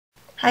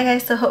Hi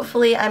guys, so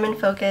hopefully I'm in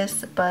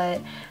focus,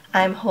 but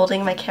I'm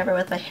holding my camera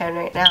with my hand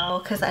right now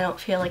because I don't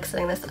feel like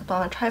setting this up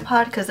on a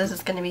tripod because this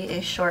is going to be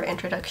a short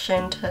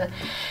introduction to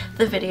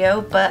the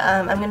video. But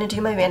I'm going to do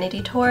my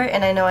vanity tour,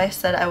 and I know I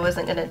said I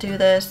wasn't going to do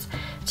this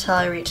till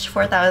I reached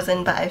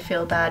 4,000, but I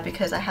feel bad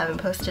because I haven't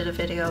posted a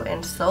video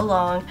in so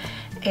long.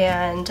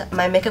 And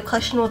my makeup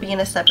collection will be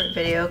in a separate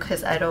video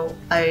because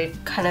I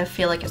kind of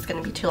feel like it's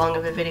going to be too long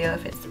of a video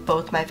if it's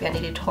both my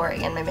vanity tour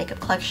and my makeup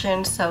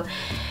collection. So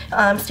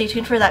stay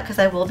tuned for that because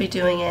I will be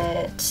doing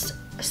it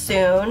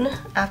soon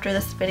after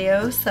this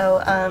video.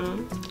 So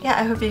yeah,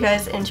 I hope you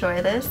guys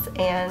enjoy this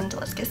and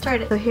let's get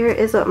started. So here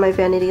is what my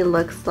vanity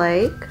looks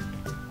like,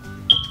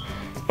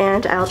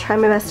 and I'll try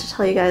my best to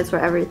tell you guys where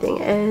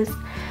everything is.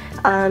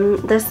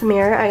 This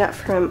mirror I got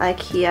from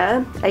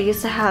IKEA. I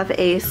used to have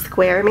a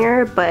square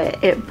mirror,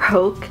 but it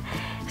broke,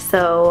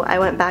 so I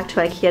went back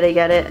to IKEA to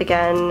get it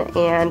again,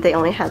 and they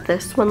only had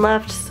this one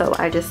left, so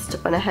I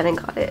just went ahead and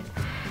got it.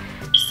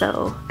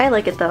 So I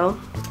like it though.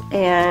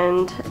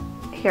 And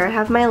here I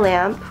have my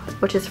lamp,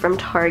 which is from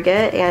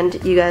Target, and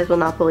you guys will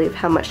not believe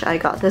how much I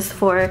got this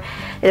for.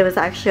 It was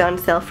actually on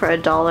sale for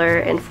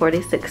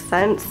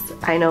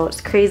 $1.46. I know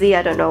it's crazy,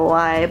 I don't know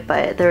why,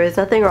 but there was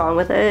nothing wrong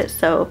with it,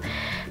 so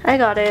I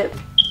got it,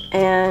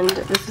 and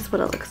this is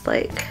what it looks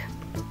like.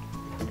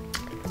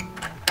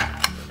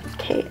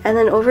 Okay, and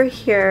then over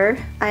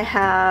here I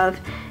have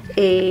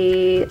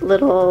a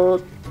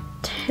little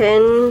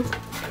tin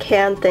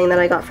can thing that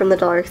I got from the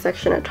dollar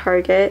section at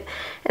Target,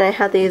 and I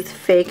had these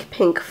fake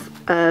pink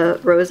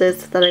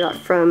roses that I got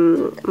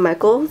from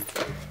Michael's,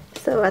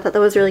 so I thought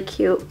that was really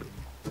cute.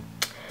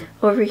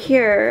 Over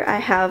here I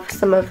have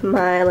some of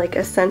my like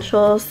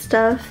essential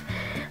stuff,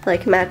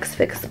 like Max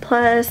Fix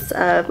Plus,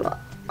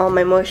 all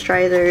my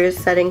moisturizers,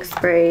 setting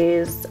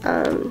sprays,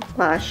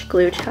 lash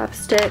glue,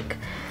 chapstick,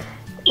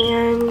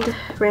 and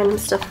random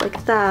stuff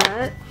like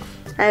that.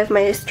 I have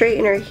my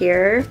straightener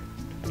here.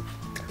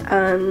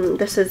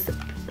 This is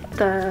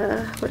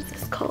the, what is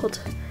this called?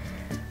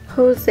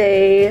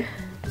 Jose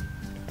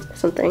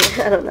something,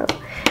 I don't know.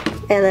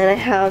 And then I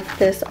have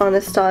this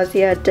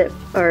Anastasia dip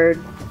or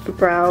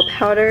brow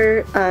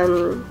powder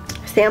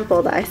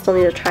sample that I still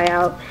need to try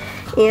out,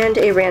 and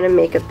a random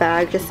makeup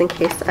bag just in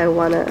case I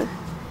want to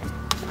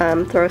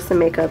throw some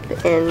makeup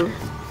in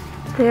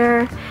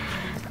there.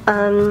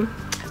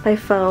 My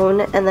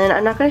phone, and then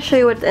I'm not going to show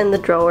you what's in the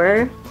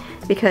drawer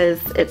because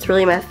it's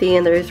really messy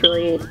and there's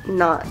really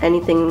not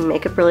anything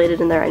makeup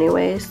related in there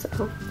anyway,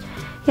 so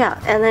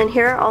yeah. And then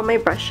here are all my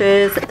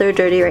brushes. They're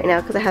dirty right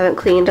now because I haven't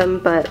cleaned them,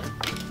 but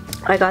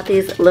I got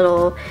these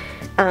little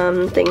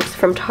things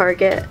from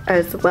Target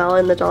as well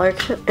in the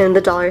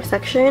dollar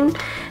section.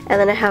 And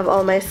then I have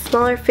all my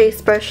smaller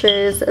face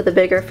brushes, the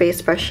bigger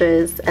face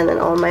brushes, and then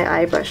all my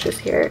eye brushes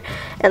here.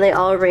 And they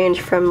all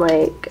range from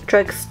like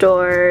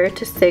drugstore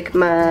to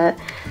Sigma.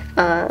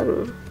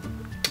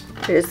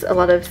 There's a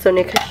lot of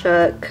Sony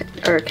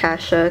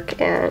Kashuk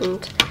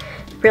and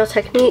Real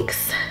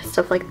Techniques,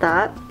 stuff like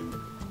that.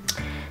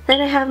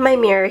 Then I have my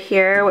mirror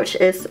here, which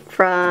is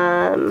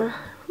from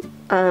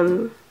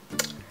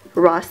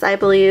Ross, I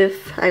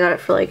believe. I got it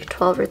for like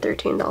 $12 or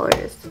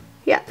 $13.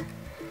 Yeah,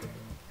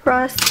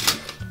 Ross.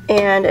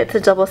 And it's a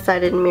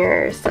double-sided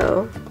mirror,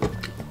 so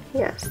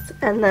yes.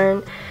 And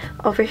then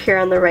over here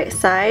on the right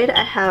side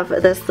I have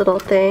this little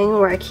thing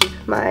where I keep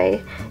my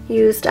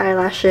used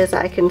eyelashes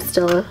I can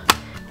still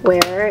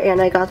wear, and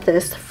I got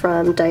this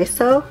from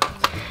Daiso.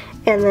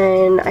 And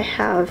then I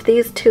have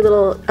these two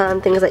little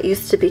things that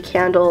used to be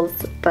candles,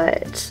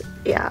 but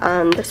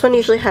yeah, this one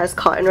usually has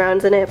cotton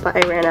rounds in it, but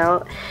I ran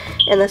out.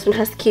 And this one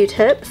has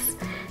Q-tips.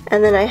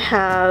 And then I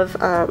have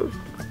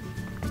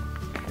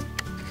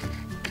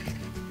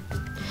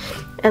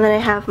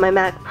my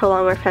MAC Pro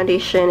Longwear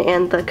foundation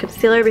and the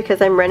concealer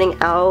because I'm running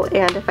out,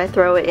 and if I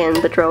throw it in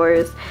the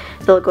drawers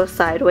they'll go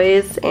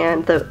sideways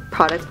and the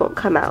product won't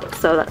come out,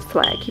 so that's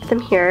why I keep them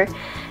here.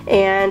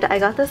 And I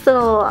got this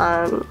little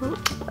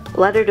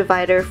letter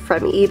divider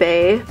from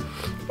eBay,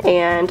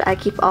 and I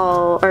keep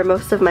all or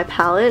most of my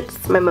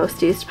palettes, my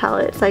most used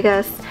palettes I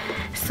guess,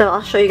 so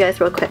I'll show you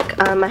guys real quick.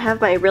 I have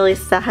my really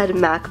sad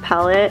MAC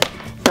palette.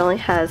 It only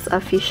has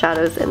a few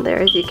shadows in there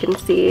as you can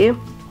see.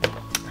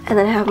 And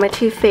then I have my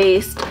Too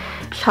Faced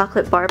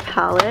chocolate bar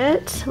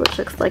palette, which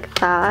looks like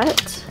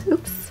that.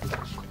 Oops.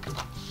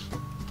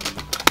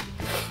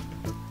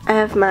 I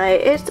have my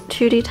It's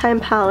Trudy Time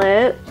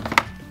palette.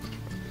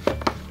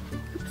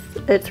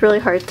 Oops. It's really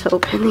hard to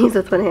open these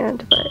with one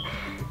hand, but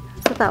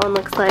that's what that one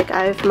looks like.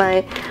 I have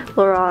my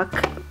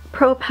Lorac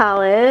Pro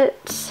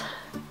palette,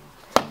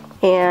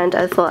 and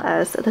as well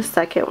as the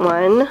second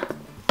one.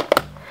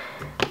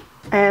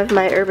 I have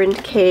my Urban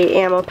Decay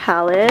Ammo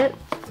palette,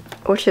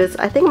 which is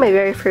I think my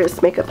very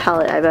first makeup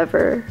palette I've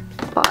ever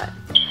bought.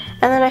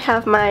 And then I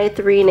have my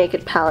 3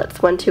 naked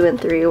palettes, 1, 2, and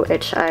 3,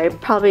 which I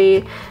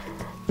probably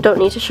don't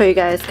need to show you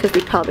guys because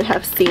you probably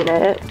have seen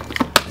it.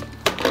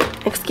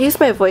 Excuse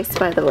my voice,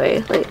 by the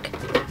way, like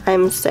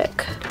I'm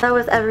sick. That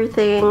was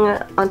everything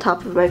on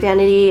top of my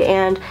vanity,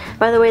 and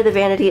by the way, the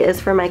vanity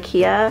is from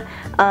IKEA.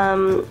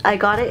 I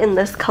got it in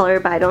this color,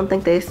 but I don't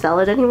think they sell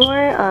it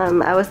anymore.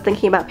 I was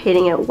thinking about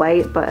painting it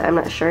white, but I'm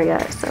not sure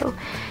yet, so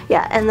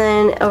yeah. And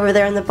then over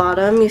there on the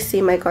bottom you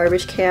see my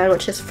garbage can,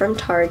 which is from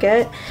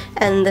Target,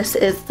 and this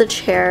is the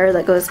chair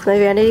that goes with my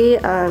vanity.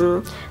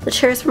 The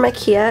chair is from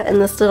IKEA,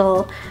 and this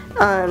little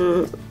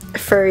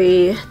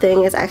furry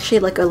thing is actually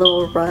like a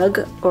little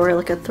rug or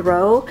like a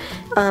throw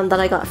that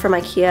I got from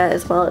IKEA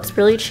as well. It's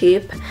really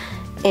cheap,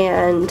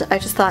 and I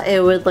just thought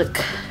it would look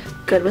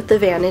good with the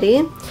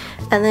vanity.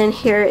 And then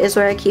here is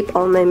where I keep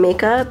all my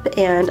makeup,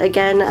 and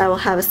again I will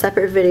have a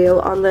separate video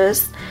on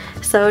this,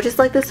 so just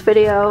like this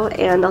video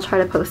and I'll try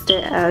to post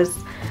it as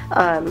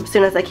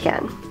soon as I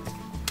can.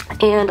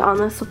 And on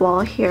this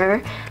wall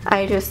here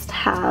I just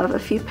have a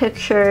few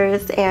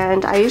pictures,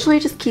 and I usually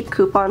just keep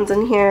coupons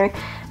in here,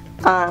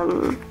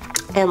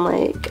 and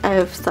like I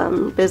have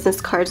some business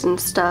cards and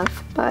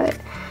stuff, but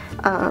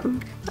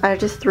I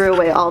just threw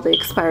away all the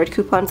expired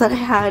coupons that I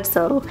had,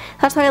 so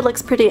that's why it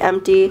looks pretty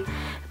empty.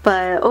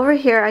 But over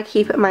here I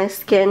keep my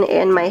skin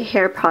and my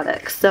hair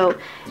products. So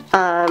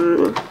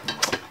I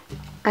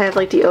have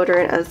like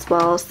deodorant as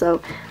well,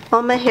 so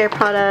all my hair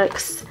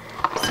products,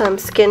 some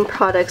skin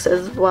products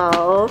as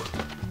well,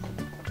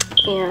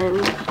 and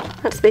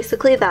that's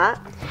basically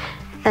that.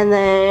 And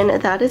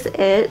then that is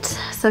it.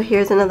 So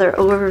here's another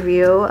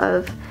overview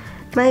of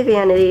my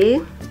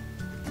vanity.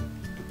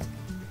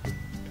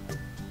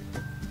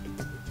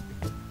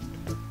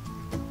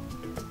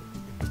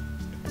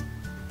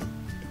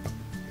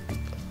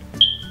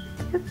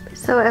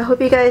 So I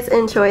hope you guys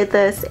enjoyed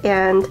this,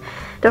 and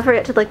don't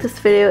forget to like this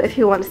video if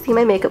you want to see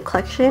my makeup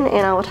collection,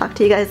 and I will talk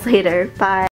to you guys later. Bye!